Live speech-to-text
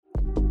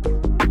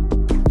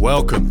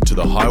Welcome to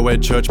the Highway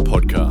Church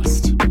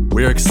podcast.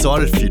 We are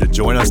excited for you to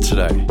join us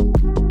today.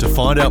 To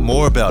find out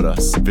more about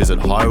us, visit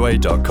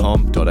highway.com.au.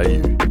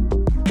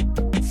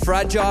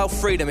 Fragile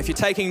freedom. If you're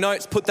taking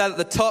notes, put that at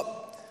the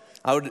top.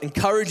 I would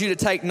encourage you to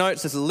take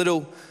notes. There's a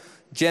little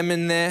gem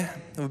in there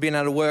that we've been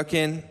able to work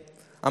in.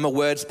 I'm a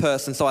words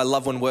person, so I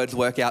love when words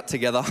work out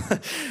together.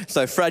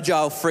 So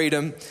fragile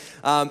freedom.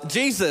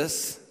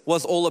 Jesus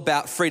was all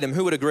about freedom.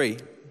 Who would agree?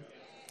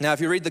 Now,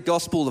 if you read the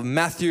Gospel of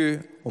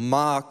Matthew or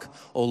Mark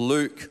or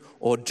Luke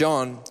or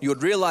John, you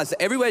would realize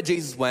that everywhere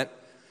Jesus went,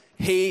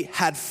 he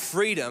had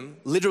freedom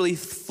literally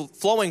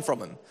flowing from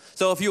him.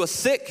 So if you were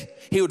sick,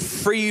 he would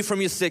free you from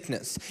your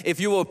sickness. If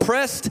you were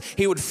oppressed,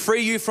 he would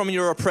free you from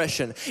your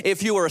oppression.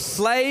 If you were a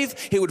slave,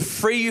 he would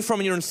free you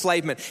from your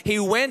enslavement. He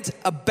went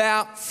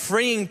about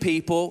freeing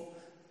people,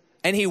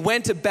 and he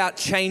went about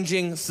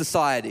changing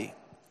society.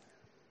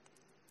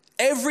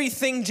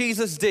 Everything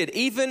Jesus did,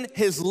 even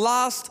his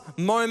last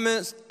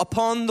moments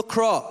upon the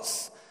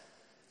cross,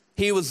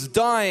 he was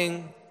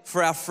dying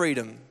for our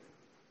freedom.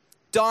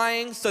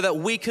 Dying so that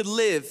we could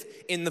live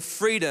in the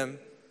freedom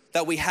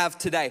that we have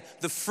today.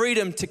 The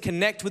freedom to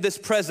connect with his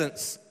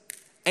presence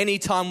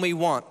anytime we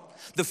want.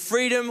 The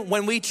freedom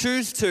when we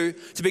choose to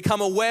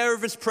become aware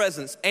of his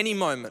presence any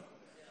moment.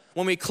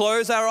 When we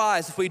close our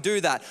eyes, if we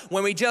do that,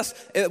 when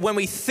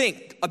we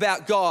think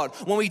about God,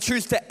 when we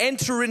choose to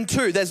enter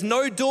into, there's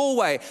no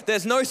doorway,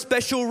 there's no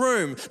special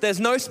room,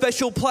 there's no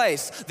special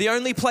place. The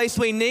only place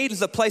we need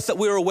is a place that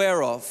we're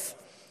aware of.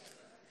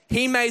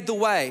 He made the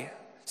way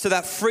so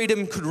that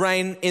freedom could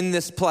reign in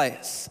this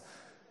place.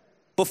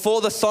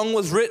 Before the song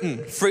was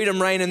written, freedom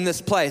reign in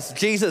this place.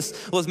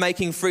 Jesus was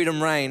making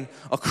freedom reign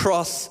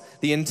across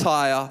the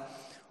entire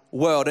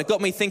world. It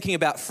got me thinking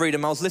about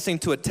freedom. I was listening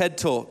to a TED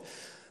Talk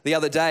the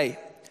other day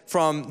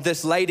from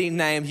this lady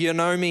named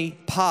Yeonmi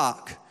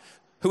Park,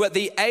 who at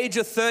the age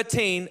of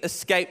 13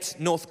 escaped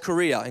North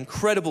Korea.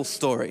 Incredible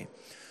story.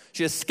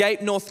 She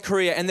escaped North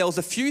Korea, and there was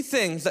a few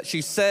things that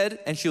she said,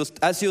 and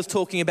as she was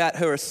talking about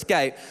her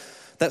escape,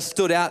 that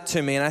stood out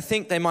to me, and I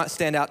think they might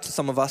stand out to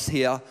some of us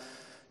here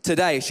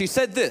today. She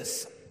said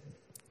this: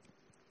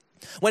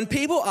 when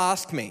people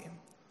ask me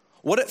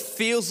what it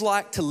feels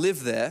like to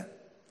live there,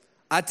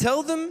 I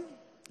tell them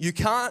you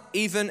can't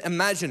even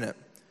imagine it.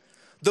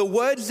 The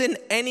words in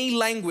any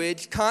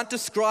language can't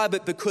describe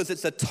it because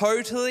it's a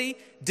totally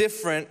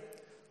different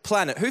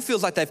planet. Who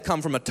feels like they've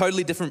come from a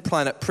totally different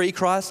planet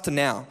pre-Christ to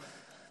now?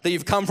 That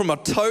you've come from a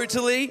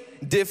totally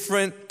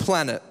different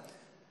planet.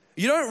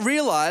 You don't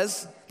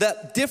realize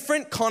that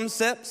different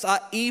concepts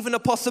are even a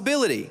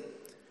possibility.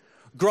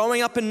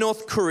 Growing up in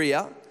North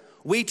Korea,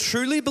 we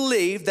truly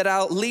believe that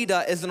our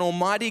leader is an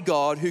almighty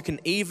God who can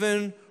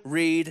even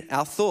read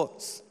our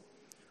thoughts.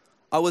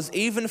 I was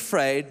even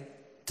afraid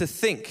to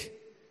think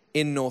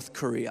in North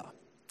Korea.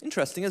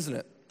 Interesting, isn't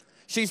it?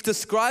 She's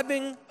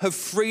describing her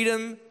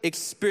freedom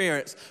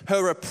experience,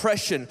 her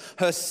oppression,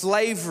 her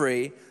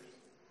slavery.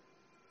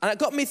 And it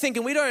got me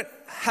thinking, we don't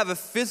have a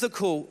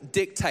physical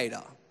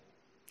dictator,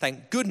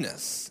 thank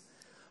goodness.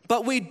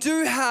 But we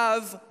do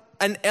have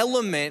an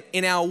element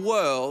in our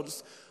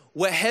worlds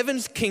where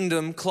heaven's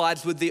kingdom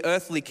collides with the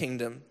earthly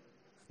kingdom.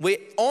 We're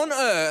on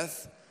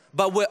earth,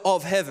 but we're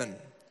of heaven.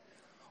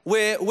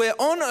 We're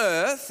on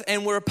earth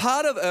and we're a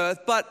part of earth,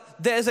 but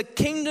there's a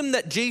kingdom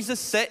that Jesus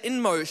set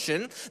in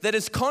motion that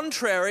is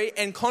contrary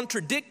and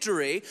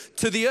contradictory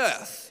to the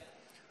earth.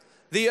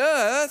 The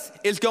earth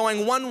is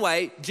going one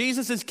way,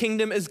 Jesus'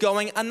 kingdom is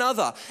going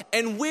another.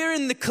 And we're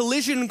in the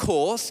collision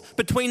course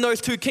between those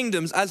two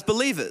kingdoms as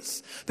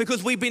believers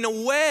because we've been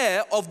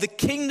aware of the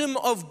kingdom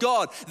of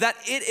God, that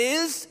it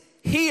is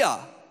here,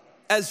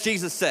 as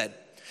Jesus said.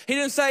 He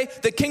didn't say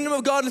the kingdom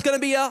of God is going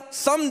to be here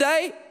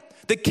someday.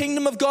 The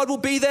kingdom of God will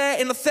be there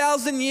in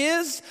 1,000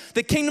 years.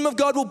 The kingdom of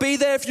God will be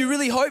there if you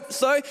really hope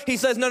so. He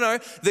says, no,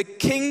 the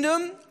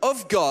kingdom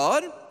of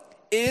God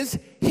is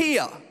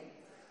here.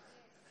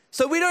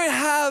 So we don't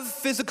have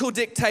physical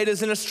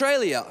dictators in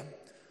Australia.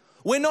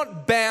 We're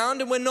not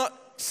bound and we're not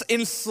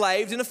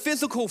enslaved in a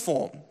physical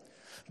form.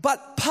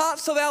 But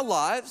parts of our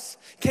lives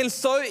can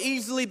so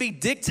easily be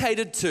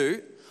dictated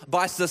to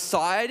by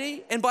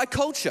society and by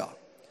culture.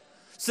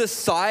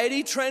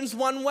 Society trends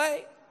one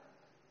way.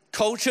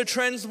 Culture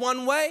trends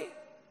one way.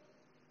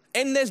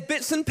 And there's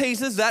bits and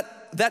pieces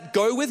that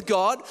go with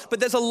God, but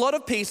there's a lot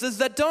of pieces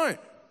that don't.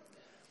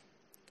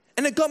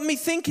 And it got me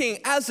thinking,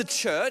 as a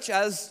church,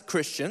 as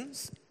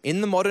Christians, in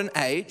the modern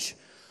age,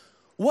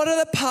 what are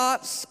the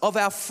parts of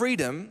our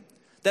freedom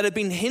that have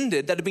been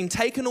hindered, that have been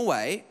taken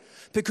away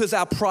because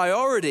our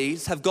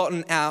priorities have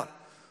gotten out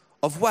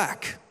of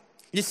whack?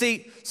 You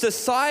see,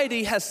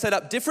 society has set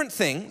up different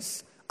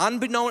things,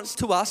 unbeknownst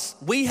to us.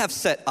 We have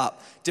set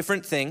up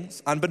different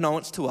things,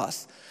 unbeknownst to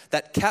us,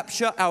 that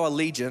capture our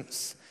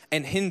allegiance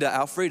and hinder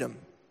our freedom.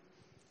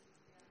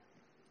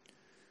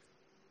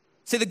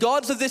 See, the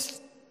gods of this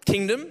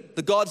kingdom,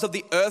 the gods of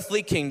the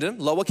earthly kingdom,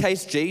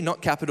 lowercase g,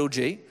 not capital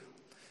G,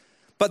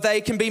 but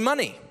they can be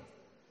money,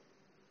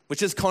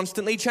 which is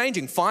constantly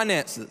changing,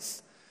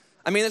 finances.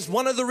 I mean, it's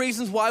one of the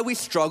reasons why we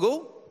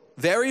struggle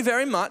very,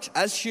 very much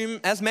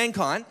as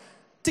mankind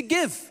to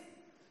give,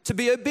 to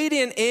be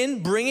obedient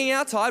in bringing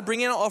our tithe,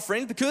 bringing our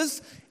offering,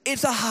 because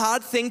it's a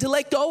hard thing to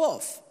let go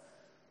of.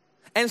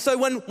 And so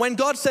when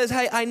God says,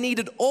 hey, I need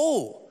it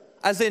all,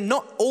 as in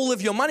not all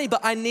of your money,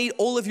 but I need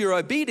all of your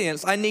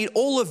obedience, I need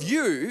all of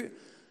you,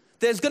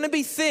 there's going to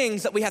be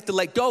things that we have to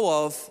let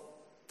go of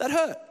that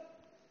hurt.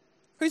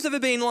 Who's ever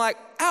been like,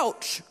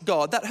 ouch,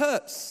 God, that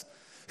hurts?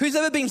 Who's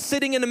ever been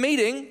sitting in a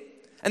meeting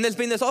and there's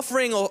been this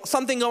offering or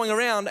something going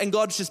around and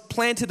God's just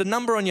planted a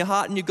number on your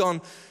heart and you've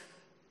gone,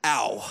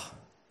 ow,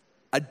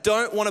 I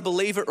don't want to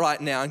believe it right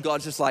now. And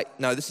God's just like,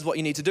 no, this is what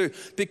you need to do.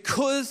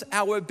 Because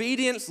our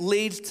obedience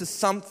leads to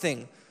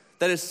something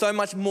that is so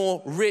much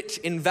more rich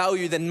in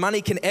value than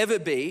money can ever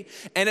be.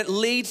 And it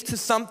leads to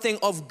something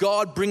of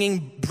God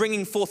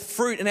bringing forth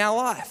fruit in our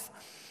life.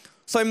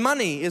 So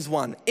money is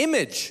one.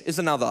 Image is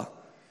another.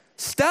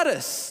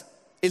 Status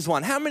is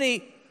one. How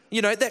many,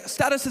 that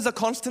statuses are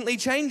constantly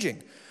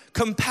changing.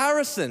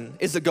 Comparison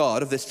is a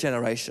god of this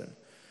generation.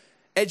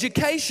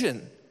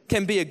 Education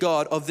can be a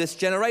god of this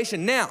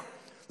generation. Now,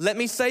 let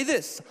me say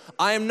this.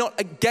 I am not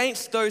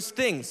against those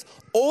things.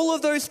 All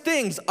of those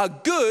things are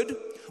good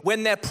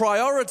when they're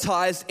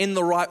prioritized in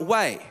the right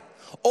way.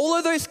 All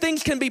of those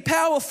things can be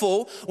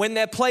powerful when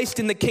they're placed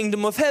in the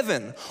kingdom of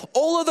heaven.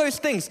 All of those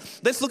things.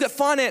 Let's look at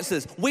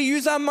finances. We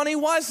use our money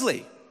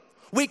wisely.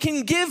 We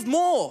can give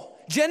more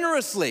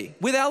generously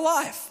with our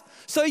life.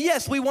 So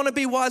yes, we want to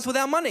be wise with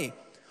our money.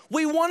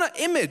 We want an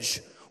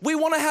image. We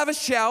want to have a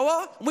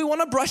shower. We want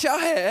to brush our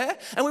hair.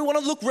 And we want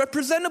to look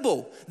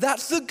representable.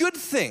 That's the good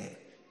thing.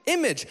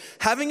 Image.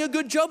 Having a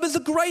good job is a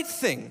great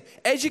thing.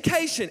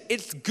 Education.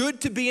 It's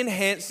good to be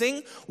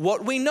enhancing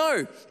what we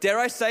know. Dare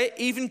I say,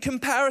 even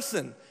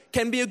comparison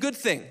can be a good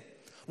thing.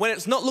 When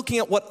it's not looking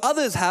at what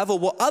others have or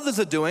what others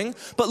are doing,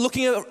 but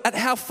looking at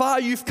how far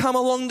you've come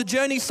along the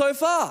journey so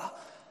far.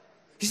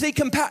 You see,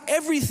 compare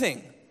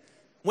everything.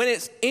 When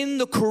it's in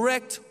the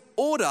correct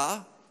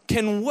order,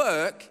 can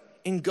work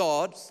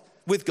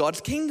with God's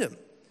kingdom.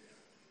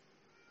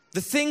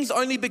 The things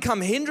only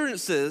become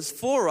hindrances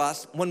for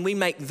us when we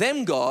make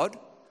them God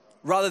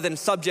rather than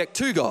subject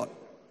to God.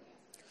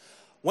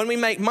 When we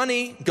make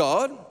money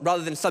God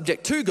rather than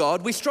subject to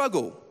God, we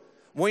struggle.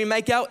 When we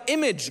make our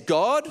image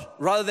God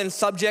rather than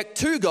subject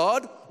to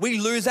God, we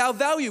lose our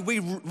value.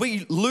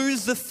 We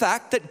lose the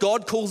fact that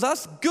God calls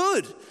us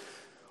good.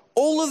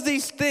 All of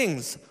these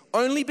things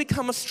only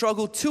become a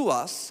struggle to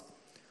us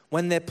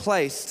when they're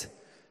placed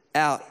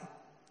out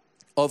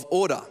of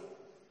order.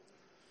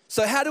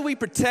 So how do we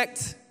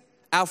protect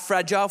our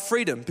fragile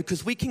freedom?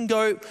 Because we can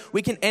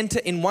enter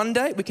in one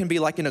day, we can be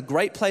like in a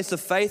great place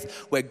of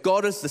faith where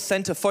God is the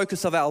center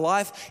focus of our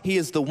life. He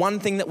is the one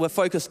thing that we're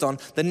focused on.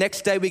 The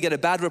next day we get a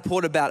bad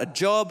report about a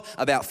job,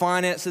 about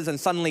finances, and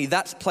suddenly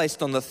that's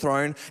placed on the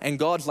throne and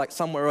God's like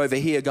somewhere over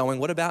here going,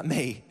 what about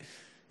me?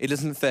 It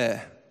isn't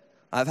fair.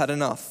 I've had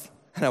enough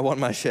and I want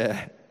my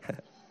share.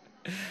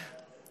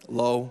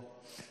 Lol.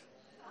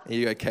 Here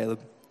you go, Caleb.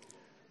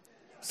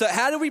 So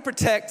how do we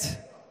protect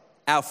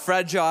our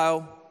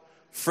fragile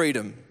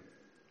freedom?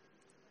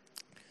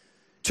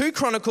 2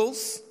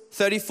 Chronicles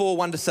 34,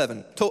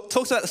 1-7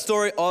 talks about the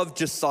story of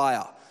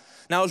Josiah.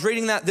 Now I was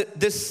reading that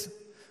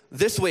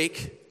this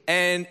week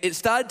and it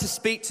started to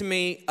speak to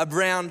me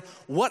around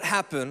what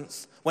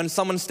happens when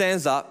someone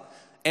stands up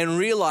and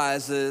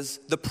realizes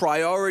the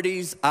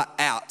priorities are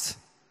out.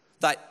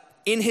 That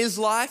in his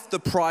life, the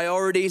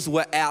priorities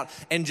were out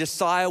and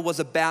Josiah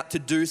was about to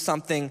do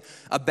something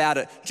about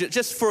it.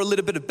 Just for a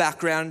little bit of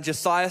background,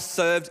 Josiah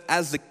served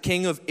as the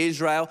king of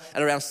Israel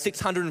at around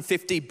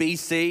 650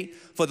 BC.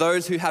 For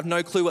those who have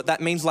no clue what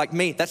that means like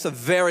me, that's a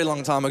very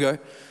long time ago.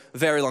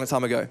 Very long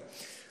time ago.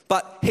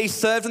 But he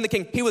served in the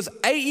king. He was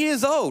 8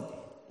 years old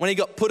when he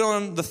got put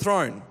on the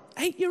throne.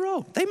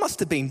 8-year-old. They must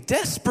have been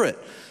desperate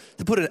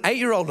to put an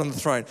 8-year-old on the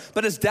throne.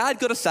 But his dad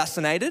got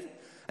assassinated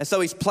and so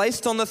he's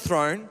placed on the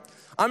throne.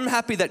 I'm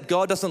happy that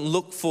God doesn't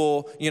look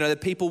for, the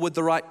people with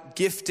the right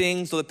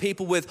giftings or the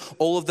people with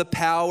all of the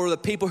power or the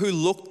people who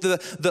look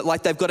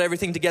like they've got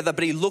everything together,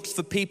 but he looks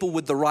for people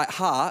with the right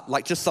heart,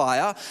 like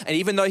Josiah. And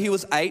even though he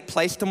was 8,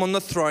 placed him on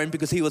the throne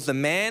because he was the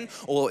man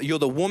or you're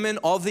the woman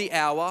of the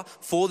hour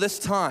for this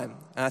time.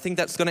 And I think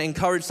that's going to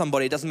encourage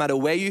somebody. It doesn't matter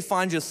where you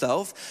find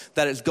yourself,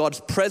 that it's God's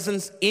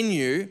presence in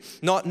you,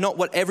 not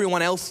what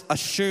everyone else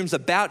assumes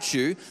about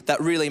you that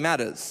really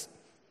matters.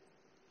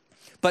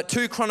 But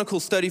 2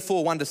 Chronicles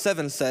 34,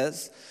 1-7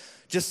 says,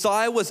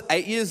 Josiah was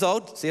 8 years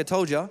old, see I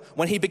told you,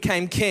 when he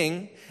became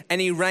king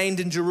and he reigned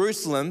in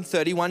Jerusalem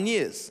 31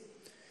 years.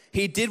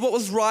 He did what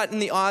was right in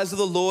the eyes of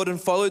the Lord and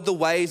followed the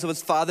ways of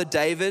his father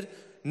David,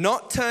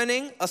 not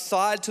turning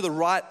aside to the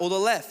right or the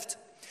left.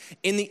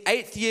 In the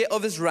 8th year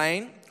of his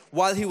reign,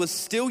 while he was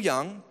still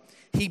young,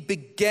 he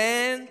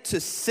began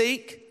to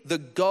seek the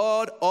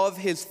God of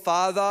his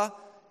father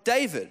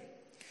David.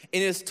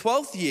 In his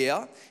 12th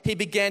year, he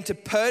began to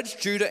purge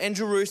Judah and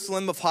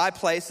Jerusalem of high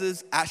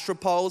places, Asherah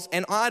poles,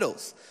 and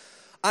idols.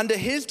 Under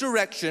his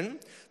direction,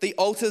 the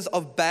altars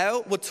of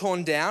Baal were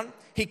torn down.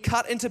 he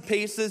cut into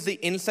pieces the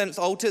incense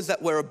altars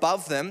that were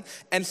above them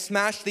and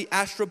smashed the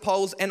Asherah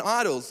poles and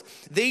idols.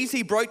 These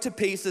he broke to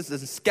pieces and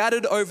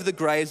scattered over the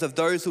graves of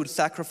those who had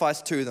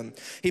sacrificed to them.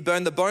 He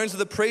burned the bones of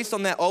the priests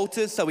on their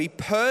altars, so he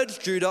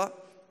purged Judah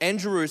and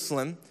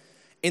Jerusalem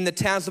in the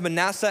towns of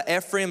Manasseh,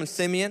 Ephraim, and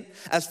Simeon,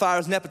 as far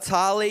as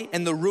Naphtali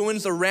and the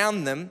ruins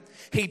around them.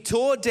 He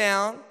tore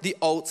down the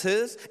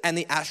altars and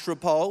the Asherah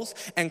poles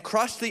and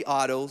crushed the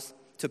idols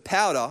to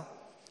powder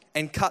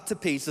and cut to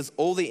pieces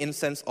all the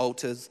incense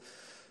altars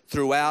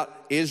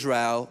throughout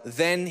Israel.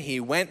 Then he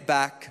went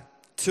back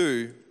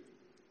to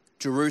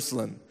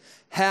Jerusalem.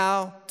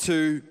 How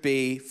to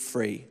be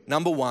free.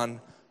 Number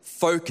one,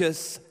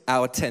 focus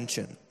our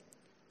attention.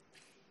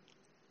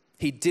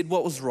 He did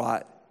what was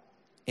right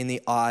in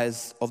the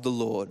eyes of the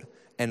Lord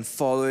and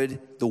followed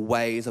the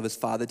ways of his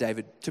father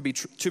David. To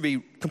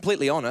be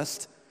completely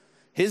honest,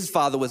 his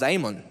father was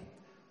Amon.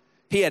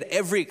 He had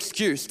every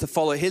excuse to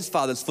follow his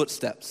father's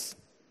footsteps,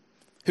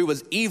 who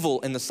was evil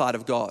in the sight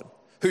of God,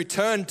 who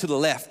turned to the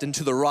left and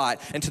to the right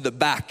and to the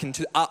back and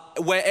to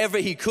wherever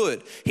he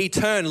could. He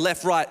turned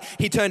left, right.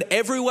 He turned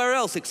everywhere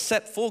else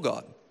except for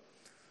God.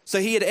 So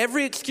he had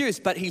every excuse,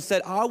 but he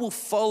said, I will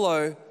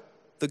follow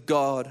the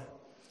God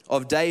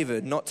of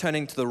David, not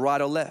turning to the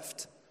right or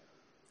left.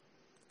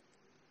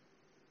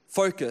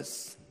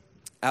 Focus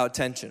our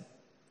attention.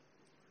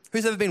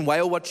 Who's ever been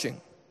whale watching?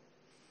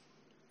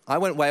 I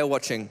went whale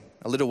watching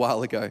a little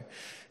while ago, and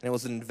it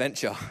was an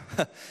adventure.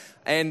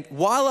 And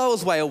while I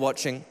was whale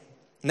watching,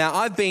 now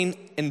I've been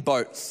in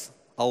boats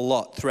a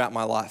lot throughout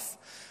my life.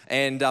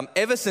 And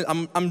ever since,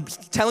 I'm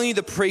telling you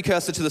the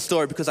precursor to the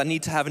story because I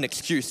need to have an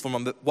excuse for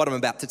what I'm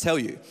about to tell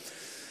you.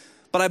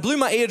 But I blew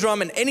my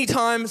eardrum, and any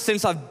time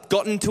since I've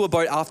gotten to a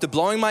boat after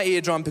blowing my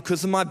eardrum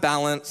because of my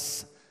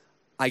balance,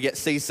 I get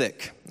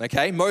seasick,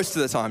 okay? Most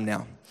of the time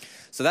now.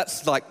 So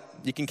that's like,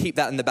 you can keep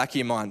that in the back of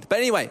your mind. But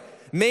anyway,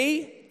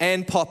 me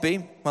and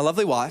Poppy, my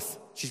lovely wife,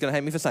 she's gonna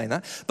hate me for saying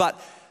that, but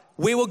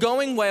we were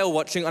going whale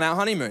watching on our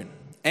honeymoon.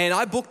 And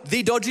I booked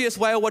the dodgiest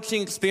whale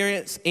watching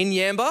experience in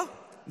Yamba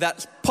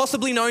that's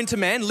possibly known to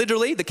man.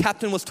 Literally, the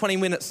captain was 20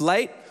 minutes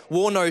late,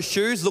 wore no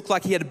shoes, looked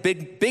like he had a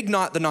big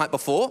night the night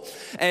before.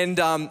 And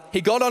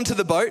he got onto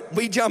the boat,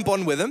 we jump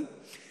on with him,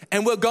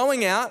 and we're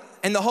going out,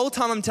 and the whole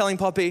time I'm telling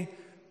Poppy,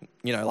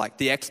 you know, like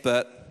the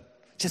expert,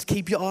 just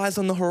keep your eyes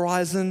on the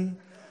horizon.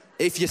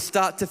 If you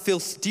start to feel,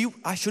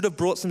 I should have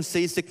brought some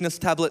seasickness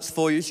tablets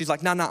for you. She's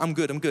like, no, I'm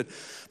good.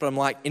 But I'm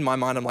like, in my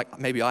mind, I'm like,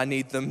 maybe I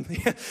need them.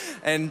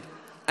 and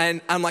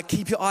I'm like,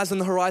 keep your eyes on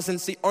the horizon.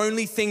 It's the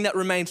only thing that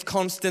remains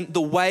constant. The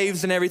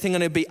waves and everything are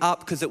going to be up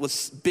because it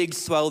was big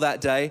swell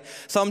that day.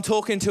 So I'm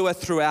talking to her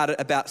throughout it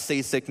about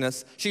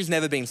seasickness. She's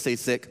never been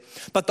seasick.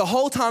 But the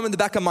whole time in the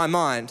back of my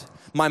mind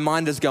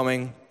is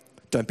going,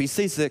 don't be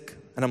seasick.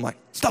 And I'm like,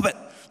 stop it.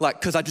 Like,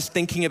 because I'm just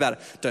thinking about it.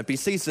 Don't be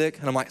seasick.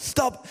 And I'm like,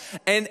 stop.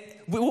 And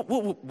we're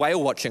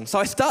whale watching. So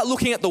I start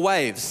looking at the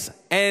waves.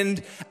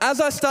 And as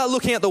I start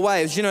looking at the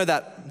waves, you know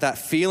that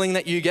feeling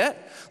that you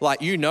get?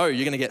 Like, you know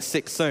you're going to get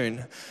sick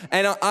soon.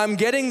 And I'm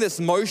getting this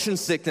motion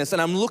sickness,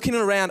 and I'm looking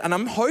around, and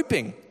I'm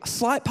hoping, a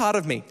slight part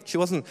of me, she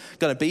wasn't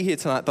going to be here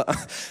tonight, but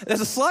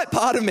there's a slight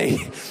part of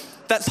me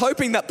that's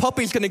hoping that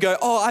Poppy's going to go,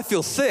 oh, I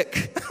feel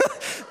sick.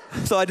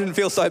 So I didn't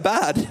feel so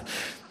bad.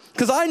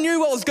 Because I knew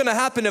what was going to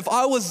happen if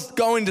I was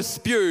going to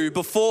spew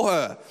before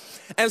her.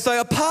 And so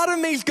a part of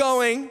me's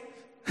going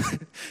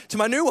to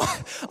my new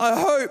wife,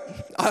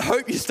 I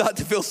hope you start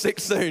to feel sick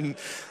soon.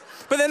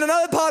 But then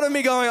another part of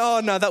me going,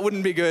 oh no, that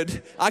wouldn't be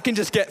good. I can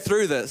just get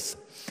through this.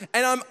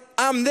 And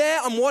I'm there,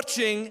 I'm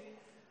watching,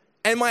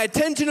 and my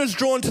attention is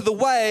drawn to the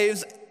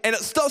waves, and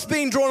it stops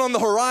being drawn on the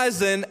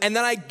horizon, and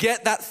then I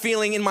get that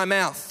feeling in my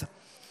mouth.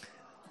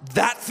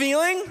 That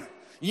feeling?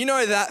 You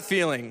know that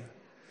feeling.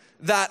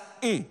 That,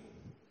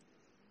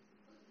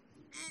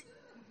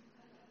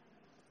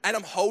 And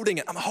I'm holding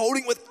it. I'm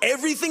holding with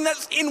everything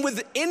that's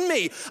within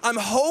me. I'm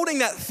holding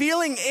that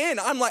feeling in.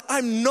 I'm like,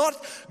 I'm not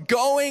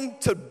going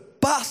to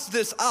bust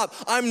this up.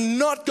 I'm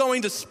not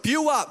going to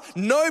spew up.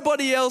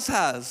 Nobody else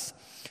has.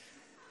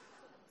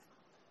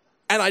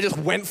 And I just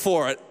went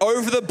for it.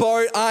 Over the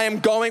boat, I am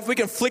going. If we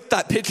can flick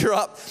that picture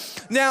up.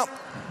 Now,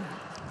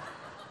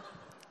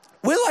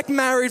 we're like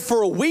married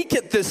for a week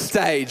at this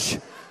stage.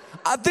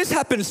 This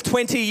happens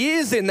 20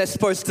 years in. They're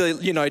supposed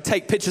to,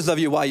 take pictures of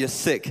you while you're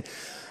sick.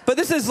 But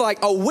this is like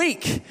a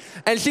week,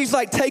 and she's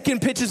like taking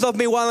pictures of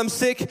me while I'm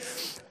sick,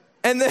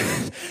 and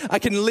then I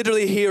can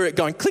literally hear it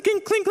going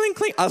clicking, clink, clink,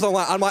 clink. I'm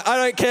like, I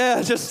don't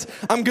care,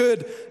 I'm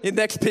good. The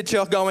next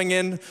picture going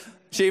in,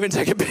 she even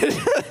took a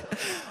picture.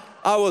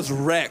 I was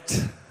wrecked.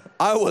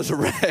 I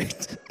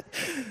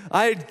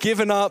had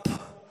given up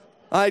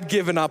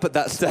at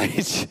that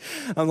stage.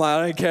 I'm like,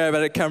 I don't care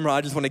about a camera.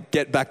 I just want to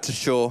get back to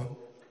shore.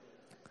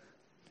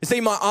 You see,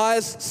 my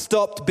eyes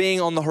stopped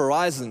being on the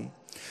horizon.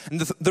 And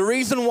the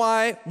reason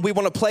why we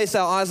want to place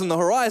our eyes on the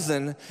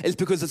horizon is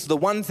because it's the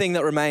one thing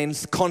that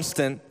remains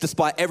constant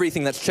despite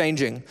everything that's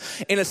changing.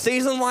 In a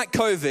season like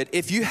COVID,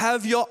 if you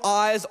have your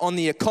eyes on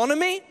the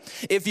economy,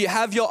 if you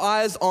have your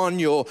eyes on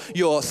your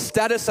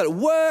status at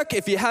work,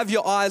 if you have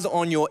your eyes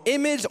on your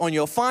image, on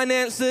your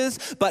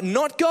finances, but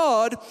not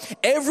God,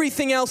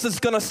 everything else is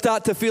going to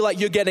start to feel like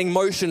you're getting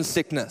motion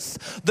sickness.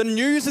 The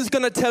news is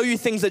going to tell you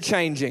things are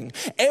changing.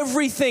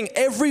 Everything,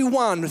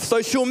 everyone,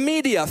 social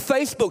media,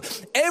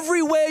 Facebook,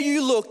 everywhere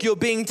you look, you're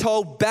being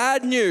told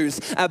bad news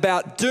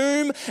about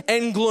doom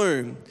and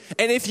gloom.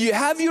 And if you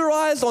have your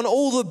eyes on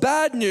all the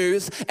bad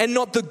news and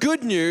not the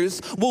good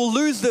news, we'll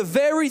lose the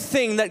very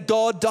thing that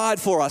God died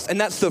for us. And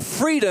that's the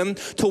freedom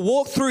to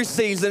walk through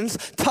seasons,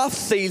 tough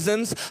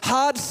seasons,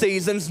 hard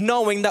seasons,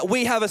 knowing that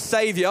we have a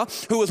Savior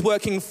who is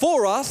working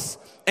for us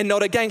and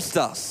not against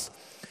us.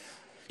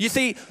 You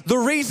see, the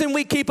reason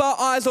we keep our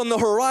eyes on the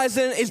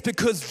horizon is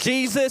because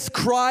Jesus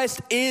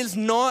Christ is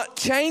not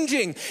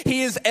changing.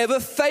 He is ever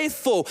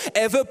faithful,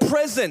 ever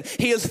present.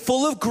 He is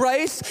full of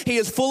grace. He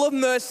is full of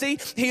mercy.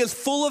 He is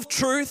full of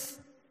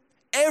truth.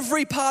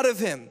 Every part of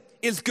him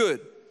is good.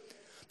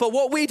 But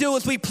what we do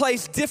is we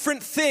place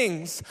different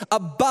things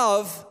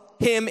above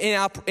him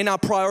in our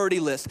priority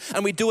list,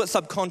 and we do it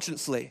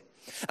subconsciously.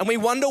 And we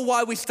wonder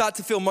why we start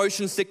to feel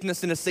motion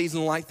sickness in a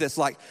season like this.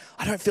 Like,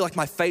 I don't feel like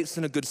my faith's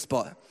in a good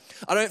spot.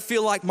 I don't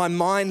feel like my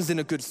mind's in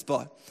a good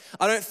spot.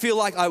 I don't feel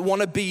like I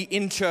want to be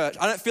in church.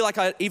 I don't feel like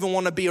I even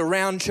want to be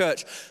around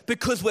church,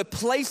 because we're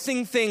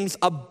placing things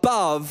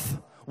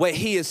above where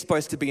he is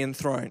supposed to be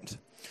enthroned.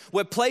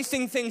 We're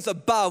placing things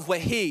above where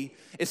he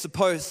is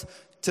supposed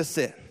to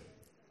sit.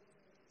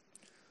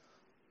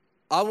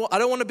 I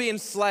don't want to be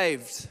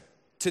enslaved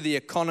to the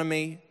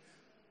economy,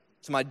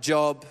 to my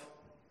job,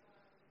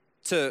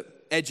 to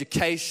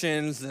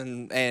educations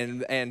and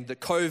the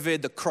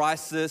COVID, the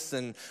crisis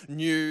and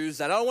news.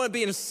 And I don't want to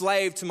be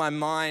enslaved to my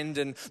mind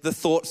and the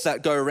thoughts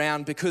that go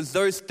around, because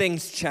those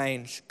things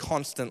change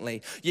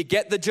constantly. You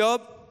get the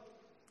job,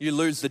 you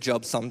lose the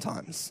job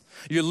sometimes.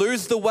 You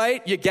lose the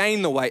weight, you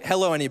gain the weight.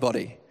 Hello,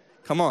 anybody?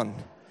 Come on.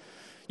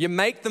 You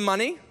make the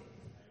money,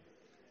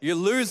 you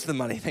lose the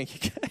money. Thank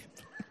you,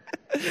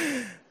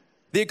 Gabe.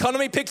 The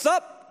economy picks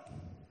up,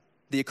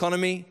 the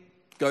economy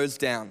goes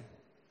down.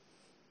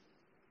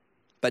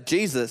 But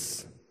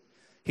Jesus,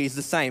 he's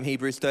the same.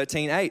 Hebrews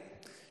 13:8.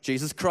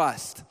 Jesus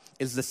Christ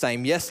is the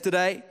same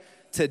yesterday,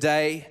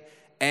 today,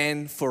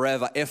 and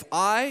forever. If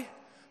I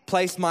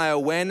place my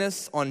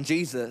awareness on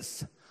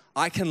Jesus,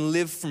 I can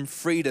live from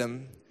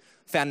freedom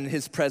found in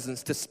his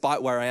presence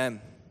despite where I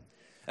am.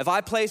 If I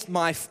place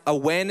my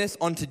awareness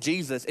onto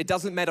Jesus, it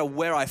doesn't matter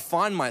where I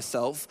find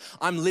myself,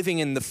 I'm living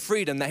in the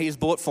freedom that he's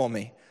bought for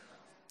me.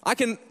 I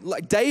can,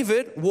 like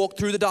David, walk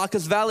through the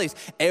darkest valleys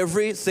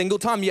every single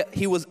time, yet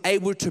he was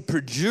able to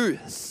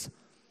produce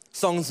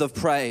songs of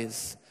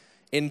praise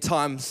in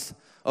times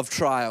of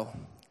trial.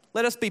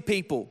 Let us be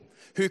people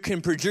who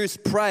can produce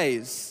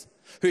praise,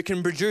 who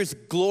can produce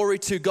glory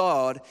to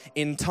God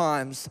in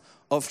times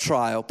of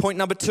trial. Point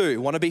number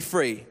 2, want to be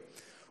free.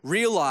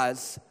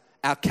 Realize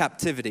our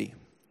captivity.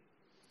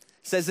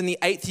 It says in the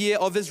 8th year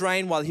of his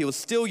reign, while he was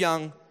still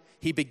young,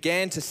 he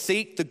began to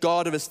seek the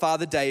God of his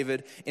father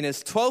David. In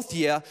his 12th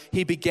year,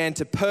 he began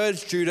to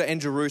purge Judah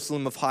and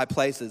Jerusalem of high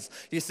places.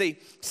 You see,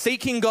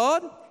 seeking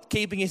God,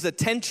 keeping his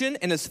attention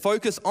and his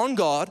focus on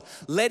God,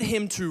 led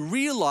him to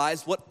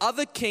realize what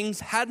other kings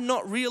had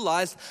not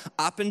realized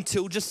up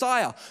until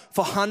Josiah.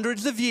 For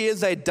hundreds of years,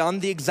 they had done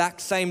the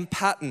exact same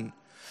pattern.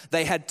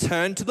 They had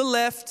turned to the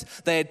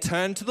left, they had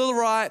turned to the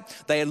right,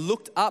 they had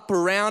looked up,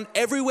 around,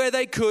 everywhere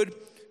they could,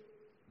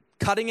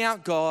 cutting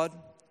out God,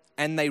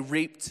 and they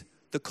reaped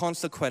the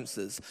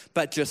consequences.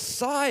 But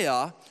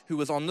Josiah, who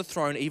was on the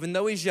throne, even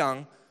though he's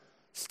young,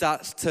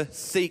 starts to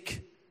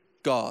seek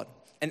God.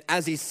 And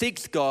as he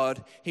seeks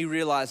God, he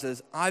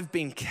realizes, I've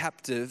been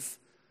captive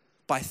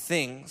by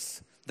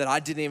things that I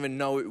didn't even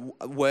know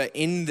were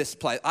in this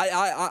place.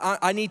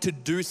 I need to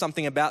do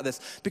something about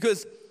this,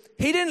 because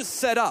he didn't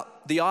set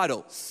up the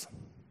idols.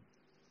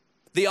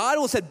 The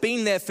idols had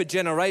been there for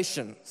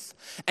generations.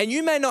 And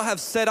you may not have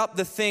set up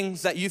the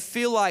things that you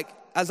feel like,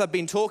 as I've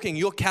been talking,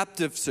 you're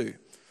captive to.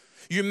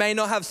 You may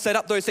not have set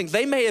up those things.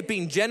 They may have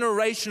been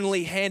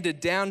generationally handed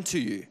down to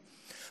you.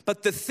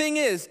 But the thing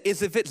is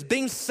if it's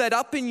being set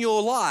up in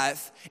your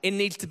life, it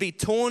needs to be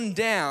torn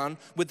down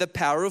with the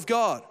power of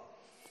God.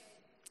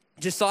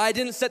 Josiah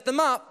didn't set them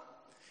up.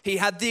 He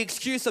had the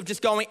excuse of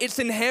just going, it's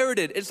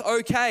inherited, it's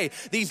okay.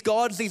 These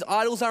gods, these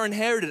idols are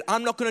inherited.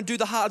 I'm not going to do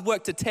the hard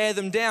work to tear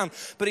them down.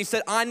 But he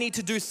said, I need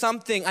to do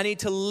something. I need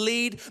to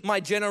lead my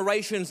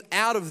generations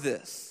out of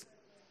this.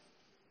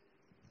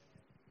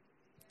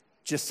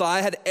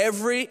 Josiah had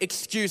every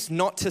excuse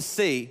not to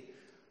see,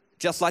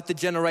 just like the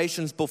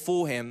generations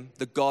before him,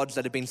 the gods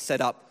that had been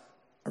set up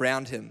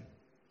around him.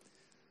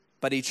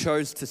 But he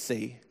chose to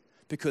see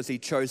because he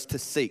chose to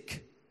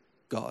seek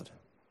God.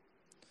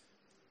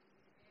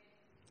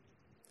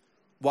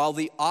 While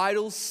the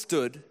idols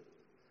stood,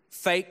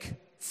 fake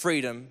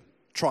freedom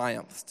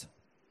triumphed.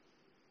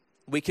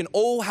 We can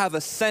all have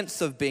a sense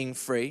of being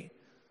free,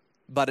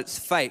 but it's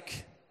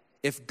fake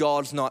if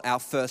God's not our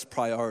first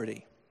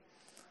priority.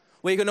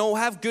 We can all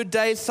have good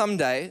days some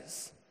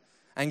days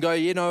and go,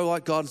 you know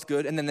what, God's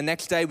good. And then the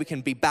next day we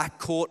can be back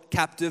caught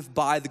captive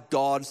by the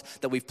gods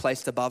that we've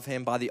placed above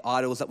him, by the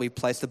idols that we've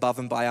placed above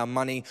him, by our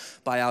money,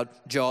 by our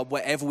job,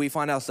 wherever we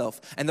find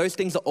ourselves. And those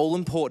things are all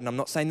important. I'm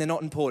not saying they're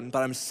not important,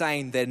 but I'm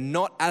saying they're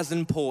not as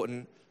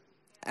important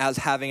as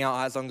having our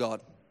eyes on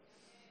God.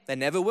 They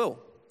never will.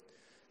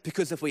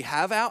 Because if we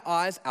have our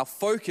eyes, our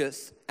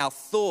focus, our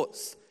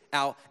thoughts,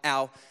 our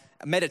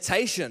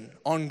meditation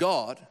on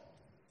God,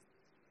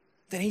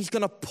 then he's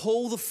going to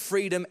pull the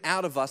freedom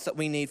out of us that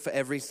we need for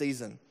every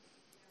season.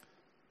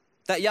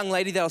 That young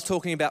lady that I was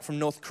talking about from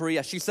North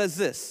Korea, she says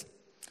this.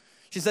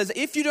 She says,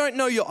 if you don't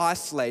know you're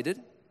isolated,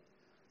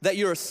 that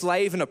you're a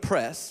slave and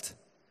oppressed,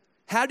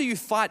 how do you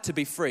fight to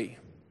be free?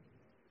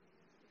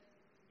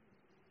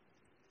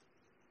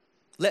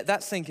 Let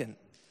that sink in.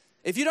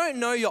 If you don't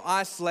know you're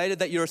isolated,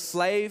 that you're a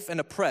slave and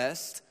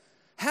oppressed,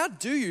 how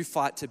do you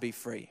fight to be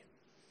free?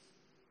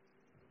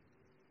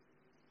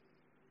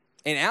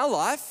 In our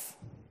life,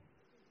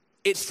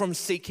 it's from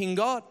seeking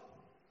God.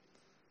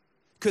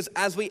 Because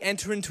as we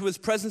enter into his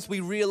presence, we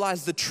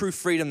realize the true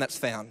freedom that's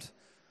found.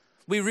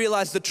 We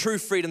realize the true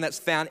freedom that's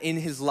found in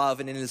his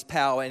love and in his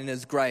power and in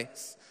his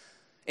grace.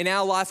 In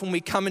our life, when we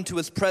come into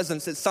his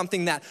presence, it's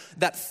something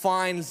that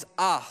finds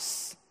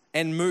us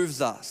and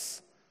moves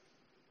us.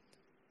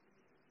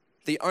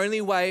 The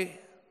only way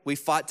we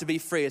fight to be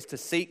free is to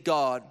seek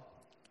God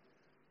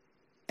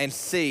and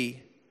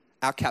see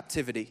our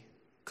captivity.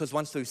 Because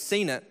once we've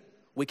seen it,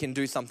 we can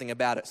do something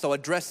about it. So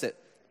address it,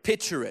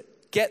 picture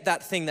it, get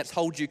that thing that's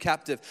held you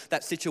captive,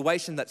 that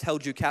situation that's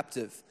held you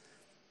captive,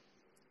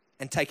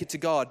 and take it to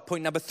God.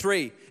 Point number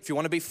 3, if you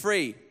want to be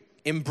free,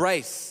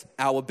 embrace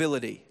our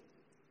ability.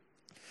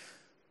 It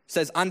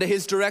says, under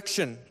his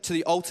direction, to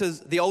the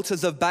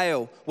altars of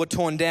Baal were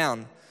torn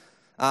down.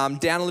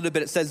 Down a little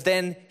bit, it says,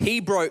 then he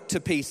broke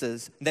to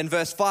pieces. Then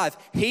verse 5,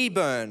 he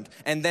burned.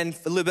 And then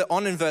a little bit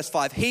on in verse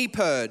 5, he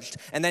purged.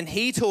 And then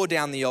he tore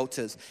down the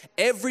altars.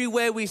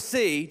 Everywhere we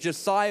see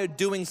Josiah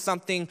doing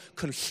something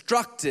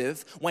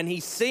constructive, when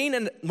he's seen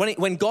and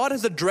when God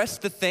has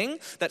addressed the thing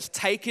that's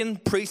taken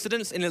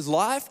precedence in his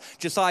life,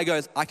 Josiah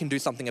goes, I can do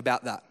something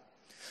about that.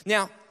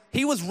 Now,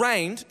 he was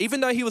reigned,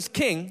 even though he was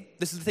king,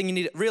 this is the thing you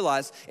need to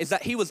realize, is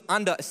that he was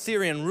under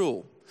Assyrian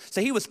rule. So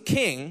he was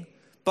king,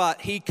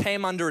 but he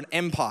came under an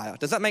empire.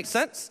 Does that make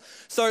sense?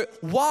 So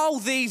while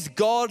these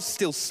gods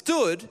still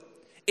stood,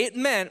 it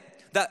meant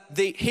that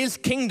his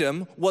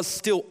kingdom was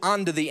still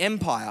under the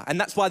empire. And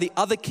that's why the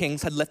other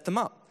kings had left them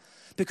up.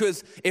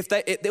 Because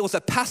there was a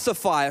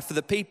pacifier for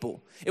the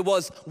people. It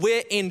was,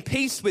 we're in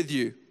peace with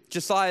you,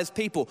 Josiah's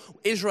people,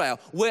 Israel.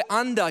 We're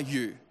under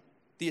you,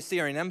 the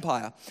Assyrian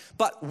Empire.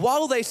 But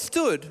while they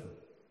stood,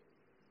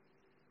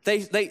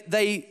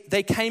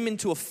 they came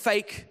into a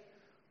fake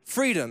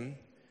freedom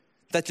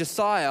that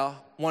Josiah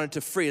wanted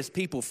to free his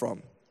people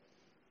from.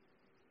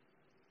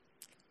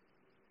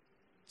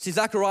 See,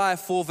 Zechariah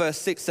 4 verse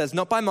 6 says,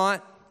 not by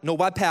might, nor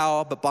by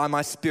power, but by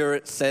my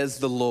spirit, says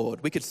the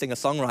Lord. We could sing a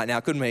song right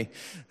now, couldn't we?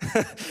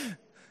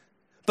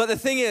 But the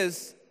thing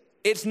is,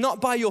 it's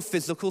not by your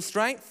physical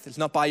strength, it's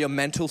not by your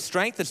mental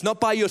strength, it's not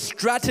by your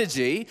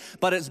strategy,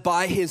 but it's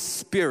by his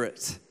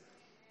spirit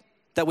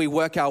that we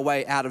work our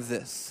way out of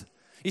this.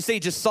 You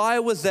see,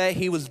 Josiah was there,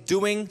 he was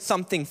doing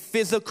something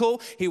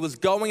physical, he was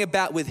going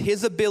about with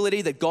his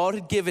ability that God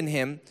had given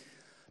him,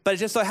 but it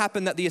just so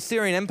happened that the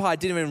Assyrian Empire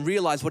didn't even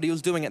realize what he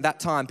was doing at that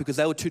time because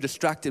they were too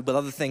distracted with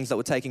other things that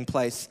were taking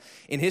place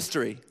in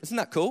history. Isn't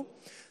that cool?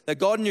 That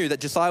God knew that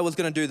Josiah was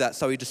going to do that,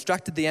 so he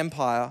distracted the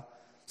empire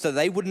so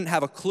they wouldn't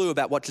have a clue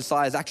about what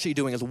Josiah is actually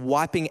doing, is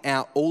wiping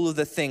out all of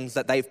the things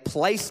that they've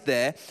placed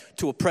there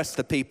to oppress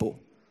the people.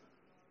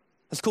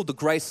 That's called the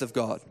grace of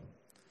God.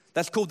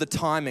 That's called the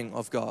timing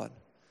of God.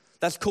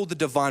 That's called the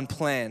divine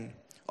plan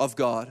of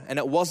God. And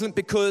it wasn't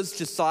because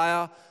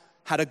Josiah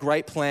had a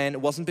great plan.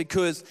 It wasn't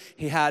because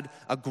he had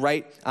a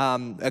great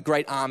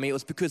army. It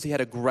was because he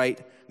had a great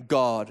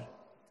God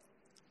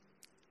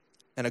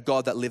and a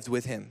God that lived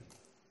with him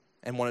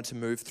and wanted to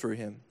move through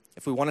him.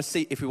 If we want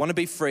to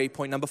be free,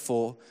 point number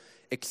 4,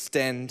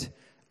 extend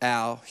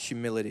our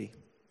humility.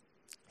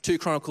 2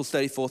 Chronicles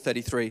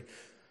 34:33.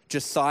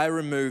 Josiah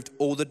removed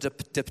all the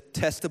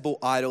detestable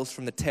idols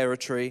from the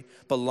territory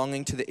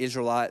belonging to the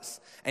Israelites,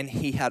 and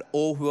he had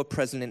all who were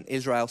present in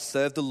Israel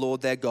serve the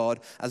Lord their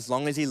God as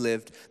long as he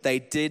lived. They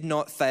did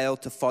not fail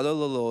to follow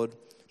the Lord,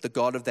 the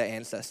God of their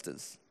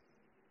ancestors.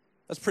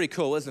 That's pretty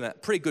cool, isn't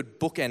it? Pretty good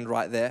bookend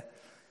right there.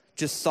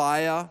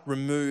 Josiah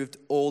removed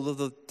all of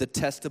the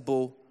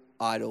detestable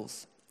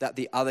idols that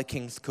the other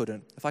kings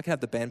couldn't. If I can have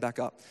the band back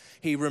up.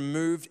 He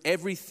removed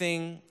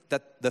everything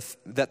that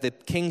the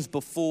kings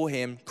before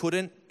him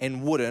couldn't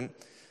and wouldn't,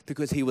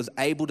 because he was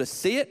able to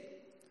see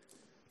it,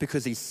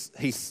 because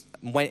he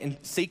went in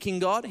seeking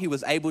God. He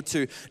was able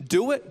to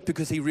do it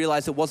because he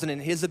realized it wasn't in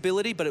his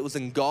ability, but it was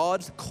in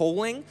God's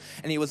calling,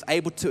 and he was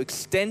able to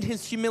extend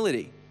his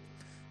humility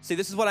See,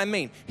 this is what I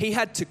mean. He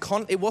had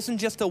to, it wasn't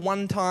just a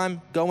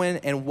one-time go in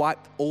and wipe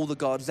all the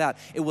gods out.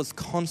 It was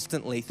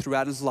constantly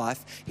throughout his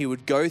life. He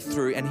would go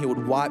through and he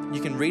would wipe.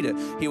 You can read it.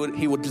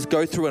 He would just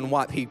go through and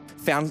wipe. He'd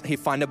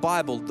find a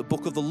Bible, the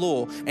book of the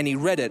law, and he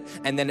read it.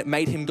 And then it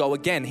made him go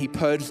again. He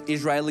purged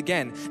Israel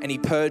again, and he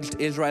purged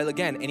Israel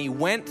again. And he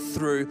went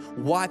through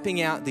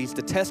wiping out these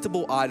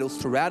detestable idols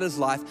throughout his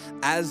life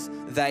as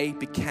they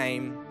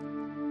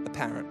became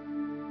apparent.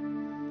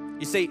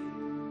 You see,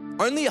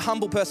 only a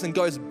humble person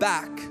goes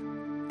back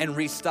and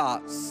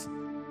restarts.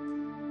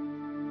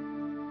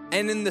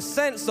 And in the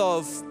sense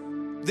of,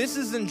 this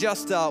isn't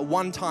just a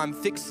one-time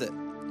fix-it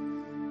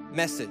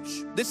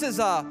message. This is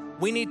a,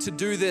 we need to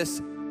do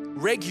this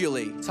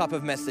regularly type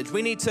of message.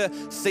 We need to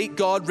seek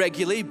God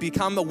regularly,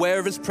 become aware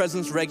of his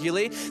presence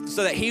regularly,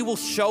 so that he will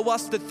show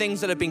us the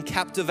things that have been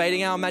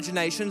captivating our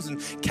imaginations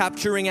and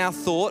capturing our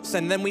thoughts.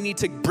 And then we need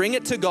to bring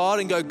it to God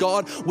and go,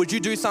 God, would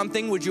you do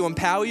something? Would you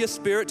empower your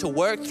spirit to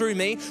work through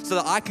me so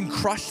that I can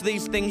crush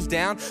these things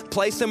down,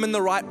 place them in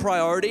the right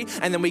priority?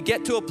 And then we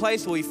get to a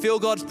place where we feel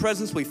God's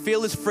presence, we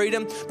feel his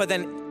freedom, but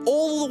then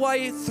all the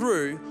way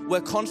through,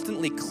 we're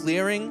constantly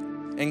clearing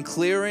and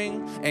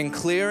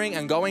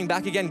going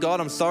back again.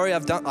 God, I'm sorry,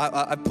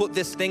 I put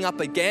this thing up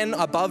again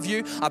above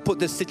you. I put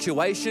this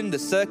situation,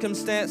 this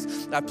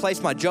circumstance. I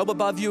placed my job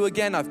above you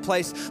again. I've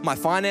placed my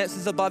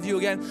finances above you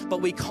again.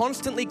 But we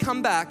constantly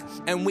come back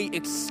and we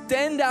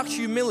extend our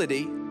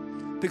humility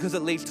because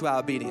it leads to our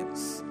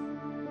obedience.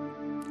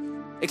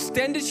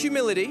 Extended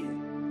humility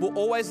will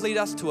always lead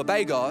us to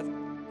obey God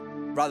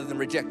rather than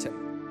reject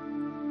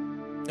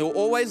him. It will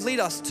always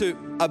lead us to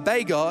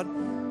obey God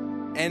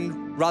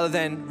and rather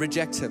than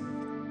reject him.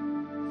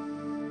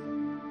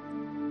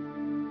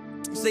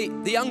 See,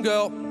 the young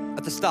girl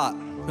at the start,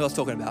 who I was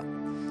talking about,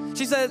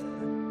 she said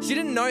she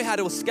didn't know how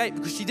to escape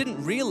because she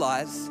didn't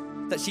realize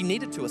that she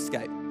needed to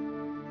escape.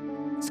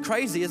 It's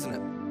crazy, isn't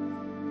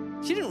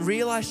it? She didn't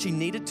realize she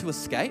needed to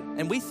escape.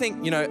 And we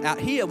think, out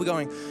here, we're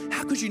going,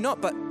 how could you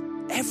not? But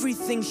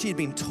everything she had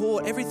been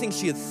taught, everything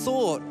she had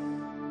thought,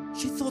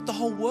 she thought the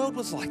whole world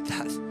was like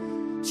that.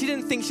 She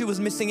didn't think she was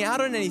missing out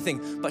on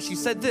anything. But she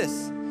said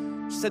this.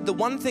 She said, the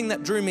one thing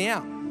that drew me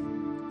out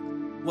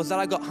was that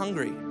I got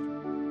hungry.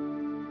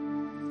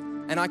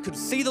 And I could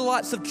see the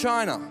lights of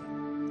China.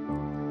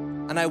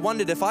 And I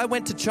wondered if I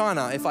went to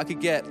China, if I could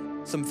get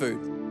some food.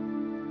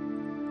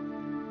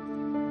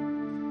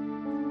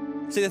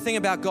 See, the thing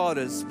about God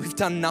is we've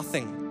done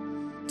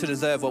nothing to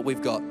deserve what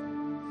we've got.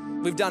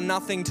 We've done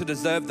nothing to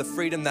deserve the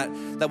freedom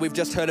that we've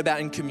just heard about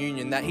in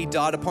communion, that he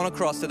died upon a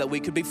cross so that we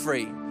could be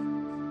free.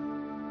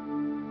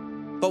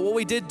 But what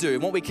we did do,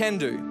 and what we can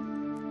do,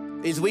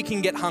 is we can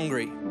get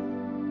hungry.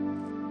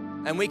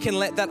 And we can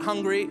let that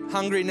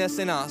hungriness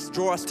in us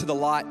draw us to the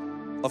light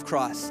of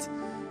Christ.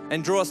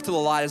 And draw us to the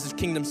light, as the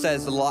kingdom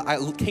says,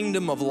 the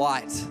kingdom of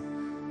light.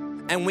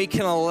 And we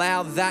can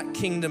allow that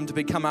kingdom to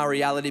become our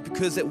reality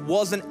because it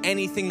wasn't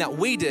anything that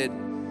we did.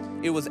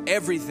 It was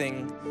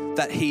everything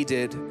that he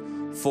did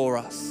for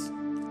us.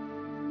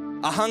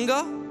 A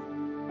hunger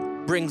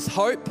brings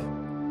hope.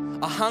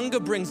 A hunger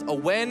brings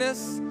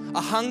awareness. A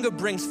hunger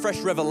brings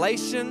fresh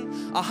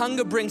revelation. A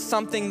hunger brings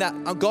something that,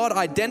 God,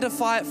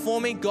 identify it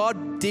for me.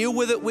 God, deal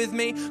with it with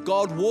me.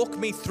 God, walk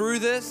me through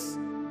this.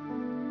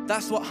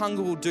 That's what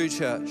hunger will do,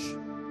 church.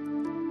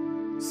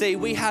 See,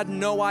 we had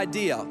no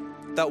idea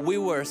that we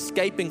were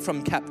escaping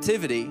from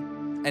captivity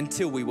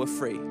until we were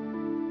free.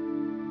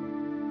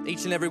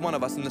 Each and every one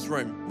of us in this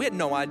room, we had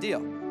no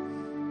idea.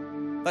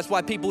 That's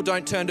why people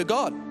don't turn to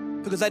God,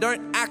 because they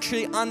don't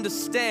actually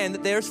understand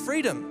that there is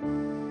freedom.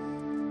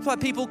 That's why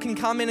people can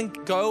come in and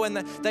go and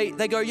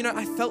they go,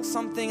 I felt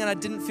something and I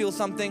didn't feel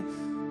something.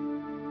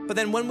 But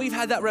then when we've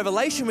had that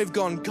revelation, we've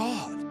gone,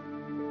 God,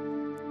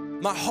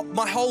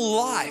 my whole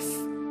life,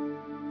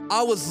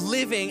 I was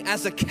living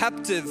as a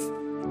captive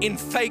in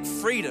fake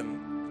freedom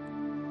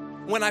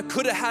when I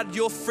could have had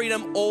your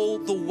freedom all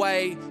the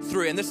way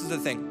through. And this is the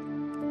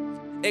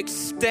thing.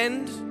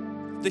 Extend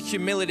the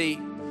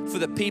humility for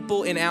the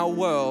people in our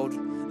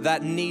world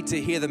that need to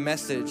hear the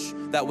message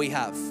that we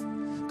have.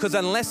 Because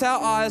unless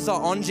our eyes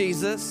are on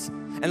Jesus,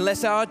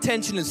 unless our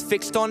attention is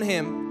fixed on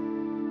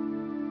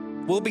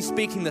him, we'll be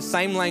speaking the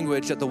same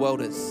language that the world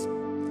is.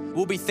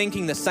 We'll be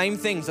thinking the same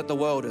things that the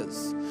world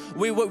is.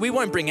 We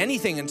won't bring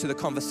anything into the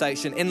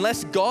conversation.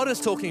 Unless God is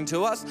talking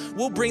to us,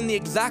 we'll bring the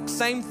exact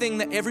same thing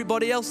that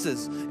everybody else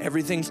is.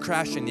 Everything's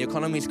crashing. The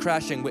economy's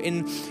crashing. We're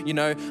in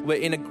a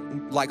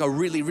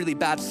really, really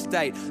bad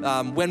state.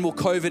 When will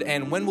COVID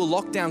end? When will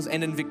lockdowns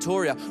end in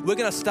Victoria? We're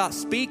going to start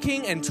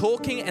speaking and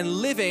talking and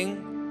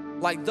living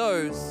like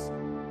those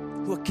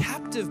who are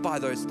captive by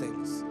those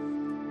things.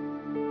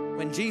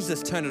 When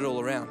Jesus turned it all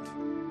around.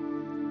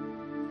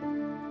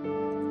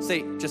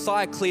 See,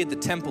 Josiah cleared the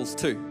temples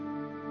too.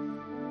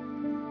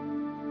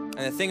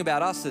 And the thing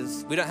about us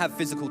is we don't have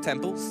physical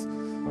temples.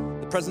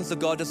 The presence of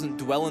God doesn't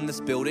dwell in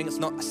this building. It's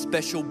not a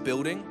special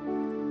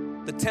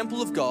building. The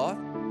temple of God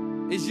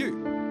is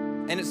you,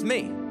 and it's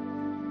me.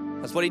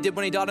 That's what he did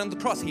when he died on the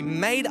cross. He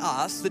made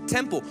us the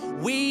temple.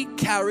 We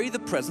carry the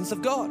presence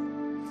of God.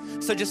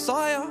 So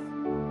Josiah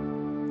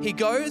he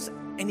goes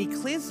and he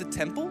clears the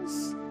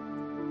temples.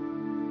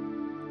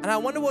 And I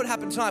wonder what would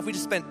happen tonight if we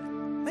just spent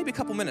maybe a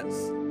couple minutes.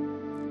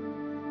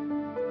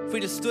 If we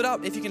just stood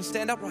up, if you can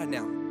stand up right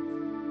now.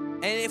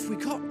 And if we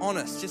got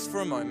honest just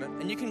for a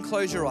moment, and you can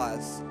close your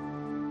eyes.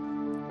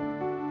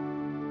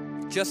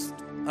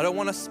 I don't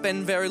want to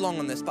spend very long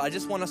on this, but I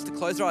just want us to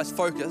close our eyes,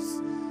 focus,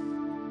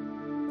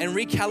 and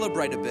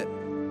recalibrate a bit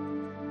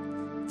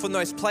from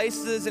those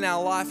places in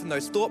our life and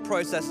those thought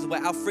processes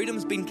where our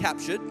freedom's been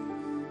captured.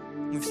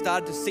 We've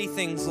started to see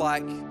things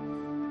like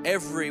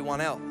everyone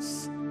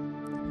else.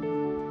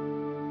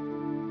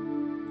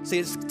 See,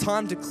 it's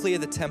time to clear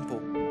the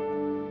temple.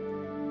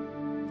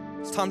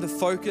 It's time to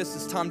focus,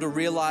 it's time to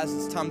realize,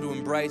 it's time to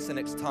embrace, and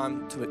it's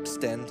time to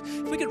extend.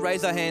 If we could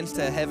raise our hands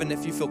to heaven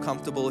if you feel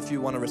comfortable, if you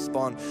want to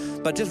respond.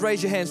 But just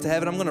raise your hands to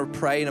heaven. I'm going to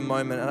pray in a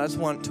moment, and I just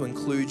want to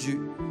include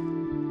you.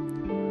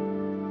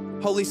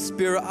 Holy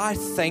Spirit, I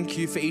thank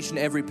you for each and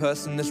every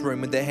person in this room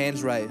with their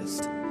hands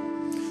raised.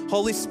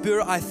 Holy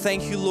Spirit, I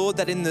thank you, Lord,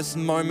 that in this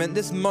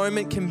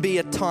moment can be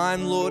a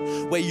time, Lord,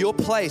 where your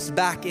place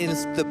back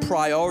is the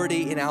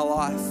priority in our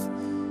life.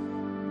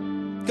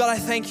 God, I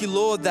thank you,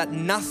 Lord, that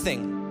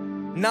nothing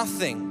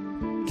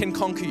can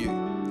conquer you.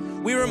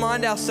 We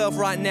remind ourselves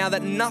right now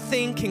that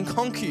nothing can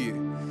conquer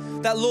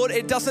you. That, Lord,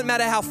 it doesn't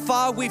matter how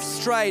far we've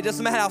strayed, it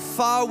doesn't matter how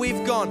far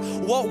we've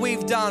gone, what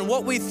we've done,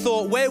 what we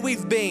thought, where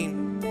we've been.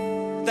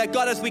 That,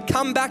 God, as we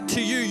come back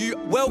to you, you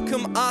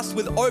welcome us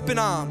with open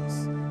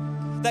arms.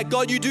 That,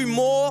 God, you do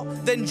more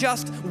than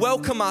just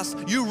welcome us,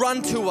 you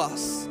run to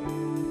us.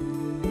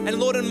 And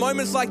Lord, in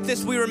moments like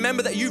this, we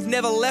remember that you've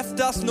never left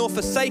us nor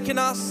forsaken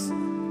us.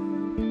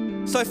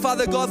 So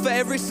Father God, for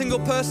every single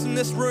person in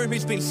this room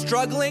who's been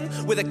struggling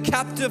with a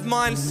captive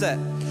mindset,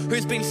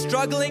 who's been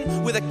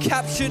struggling with a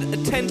captured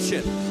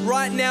attention,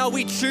 right now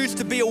we choose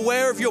to be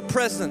aware of your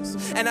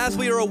presence. And as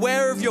we are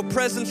aware of your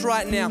presence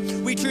right now,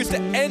 we choose to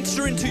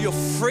enter into your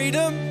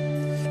freedom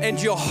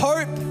and your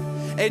hope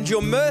and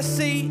your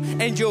mercy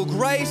and your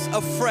grace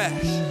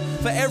afresh.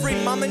 For every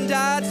mum and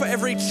dad, for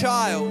every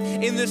child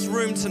in this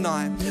room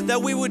tonight,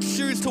 that we would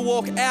choose to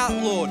walk out,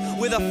 Lord,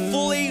 with a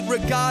fully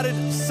regarded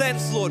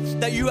sense, Lord,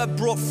 that you have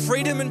brought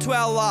freedom into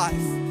our life.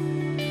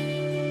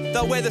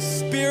 That where the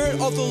Spirit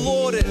of the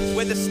Lord is,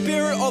 where the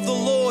Spirit of the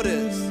Lord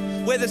is,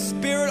 where the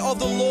Spirit of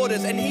the Lord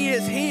is, and He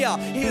is here,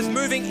 He is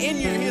moving in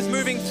you, He is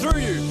moving through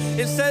you.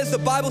 It says, the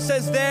Bible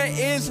says there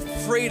is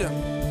freedom.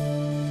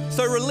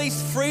 So release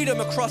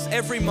freedom across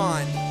every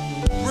mind.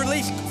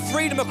 Release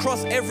freedom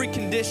across every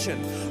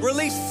condition.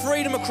 Release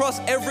freedom across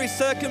every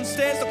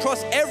circumstance,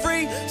 across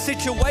every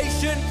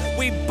situation.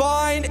 We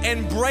bind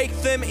and break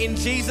them in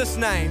Jesus'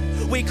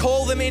 name. We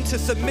call them into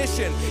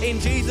submission in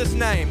Jesus'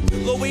 name.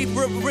 Lord, we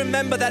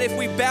remember that if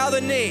we bow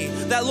the knee,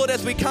 that Lord,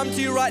 as we come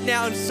to you right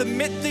now and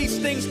submit these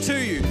things to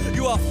you,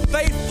 you are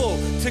faithful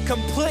to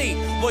complete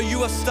what you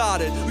have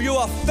started. You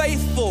are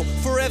faithful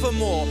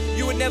forevermore.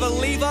 You would never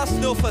leave us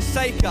nor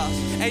forsake us.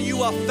 And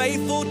you are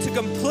faithful to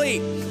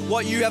complete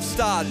what you have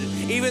started.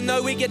 Even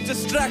though we get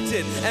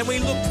distracted and we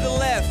look to the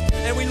left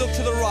and we look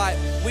to the right,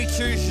 we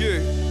choose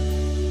you.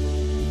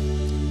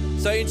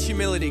 So in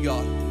humility,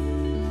 God,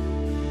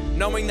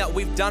 knowing that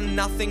we've done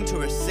nothing to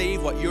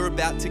receive what you're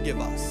about to give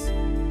us,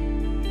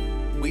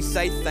 we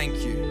say thank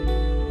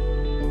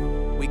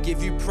you. We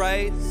give you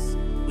praise,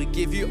 we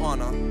give you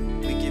honor,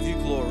 we give you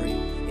glory.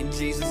 In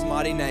Jesus'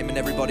 mighty name, and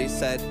everybody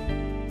said,